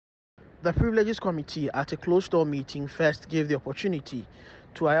The Privileges Committee at a closed-door meeting first gave the opportunity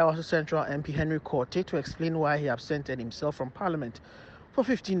to Adwoa Central MP Henry Korte to explain why he absented himself from Parliament for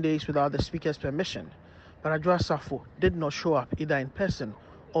 15 days without the Speaker's permission. But Adwoa Sarfo did not show up either in person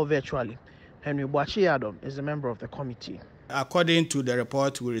or virtually. Henry Boachi is a member of the committee. According to the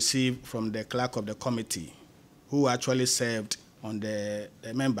report we received from the clerk of the committee, who actually served on the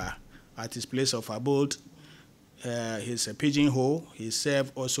member at his place of abode, he's a pigeonhole. He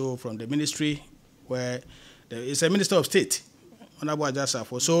served also from the ministry, where he's a minister of state, Adwoa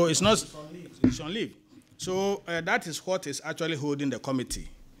Sarfo. So it's not, it's on leave. So that is what is actually holding the committee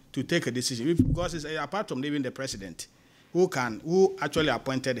to take a decision, because it's apart from leaving the president, who actually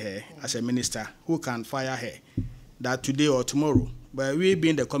appointed her as a minister, who can fire her, that today or tomorrow. But we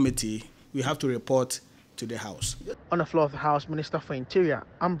being the committee, we have to report to the House. On the floor of the House, Minister for Interior,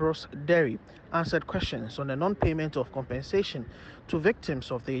 Ambrose Derry, answered questions on the non-payment of compensation to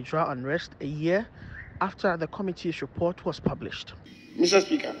victims of the Adwoa unrest a year after the committee's report was published. Mr.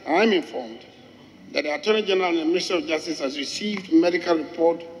 Speaker, I am informed that the Attorney General and the Minister of Justice has received medical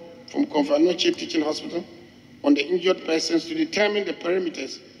report from Confanoche Teaching Hospital on the injured persons to determine the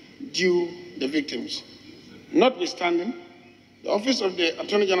perimeters due the victims. Notwithstanding, the Office of the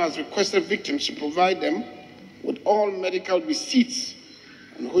Attorney General has requested victims to provide them with all medical receipts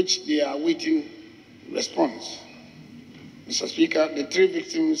on which they are awaiting response. Mr. Speaker, the 3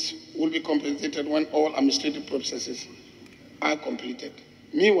 victims will be compensated when all administrative processes are completed.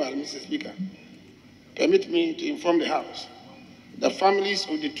 Meanwhile, Mr. Speaker, permit me to inform the House the families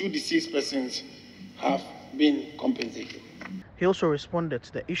of the 2 deceased persons have been compensated. He also responded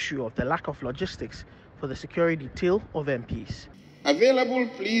to the issue of the lack of logistics for the security detail of MPs. Available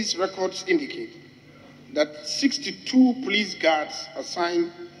police records indicate that 62 police guards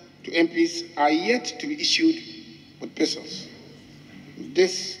assigned to MPs are yet to be issued with pistols.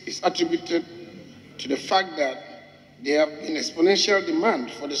 This is attributed to the fact that there have been exponential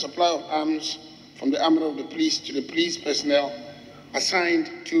demand for the supply of arms from the armor of the police to the police personnel assigned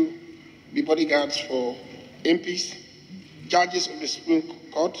to be bodyguards for MPs, judges of the Supreme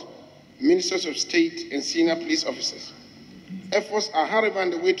Court, ministers of state, and senior police officers. Efforts are, however,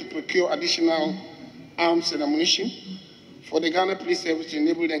 underway to procure additional arms and ammunition for the Ghana Police Service to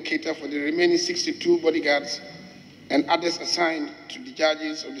enable them cater for the remaining 62 bodyguards and others assigned to the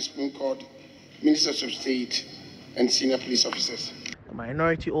judges of the Supreme Court, ministers of state, and senior police officers. The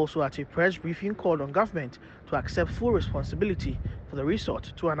minority also at a press briefing called on government to accept full responsibility for the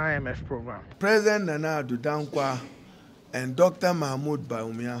resort to an IMF program. President Nana Addo Dankwa and Dr. Mahmoud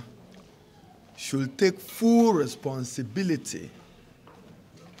Bawumia should take full responsibility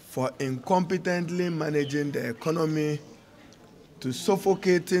for incompetently managing the economy to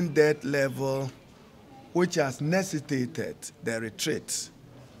suffocating debt level, which has necessitated the retreat,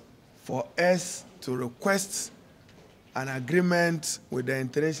 for us to request an agreement with the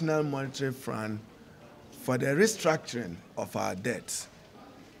International Monetary Fund for the restructuring of our debts.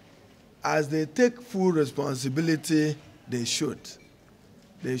 As they take full responsibility, they should.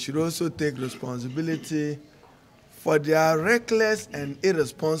 They should also take responsibility for their reckless and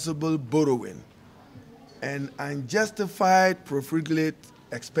irresponsible borrowing and unjustified profligate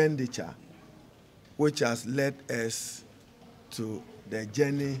expenditure, which has led us to the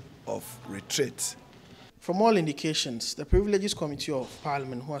journey of retreat. From all indications, the Privileges Committee of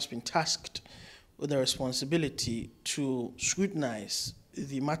Parliament, who has been tasked with the responsibility to scrutinize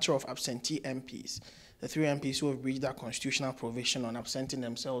the matter of absentee MPs, the 3 MPs who have breached that constitutional provision on absenting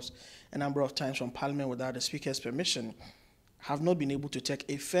themselves a number of times from Parliament without the Speaker's permission, have not been able to take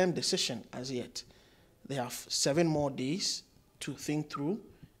a firm decision as yet. They have 7 more days to think through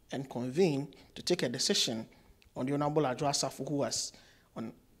and convene to take a decision on the Honorable Adwoa Sarfo, who has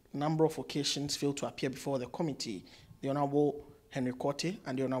on a number of occasions failed to appear before the committee, the Honorable Henry Korte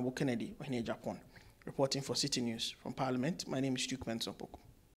and the Honorable Kennedy Ohene Japan. Reporting for City News from Parliament, my name is Duke Mensopoko.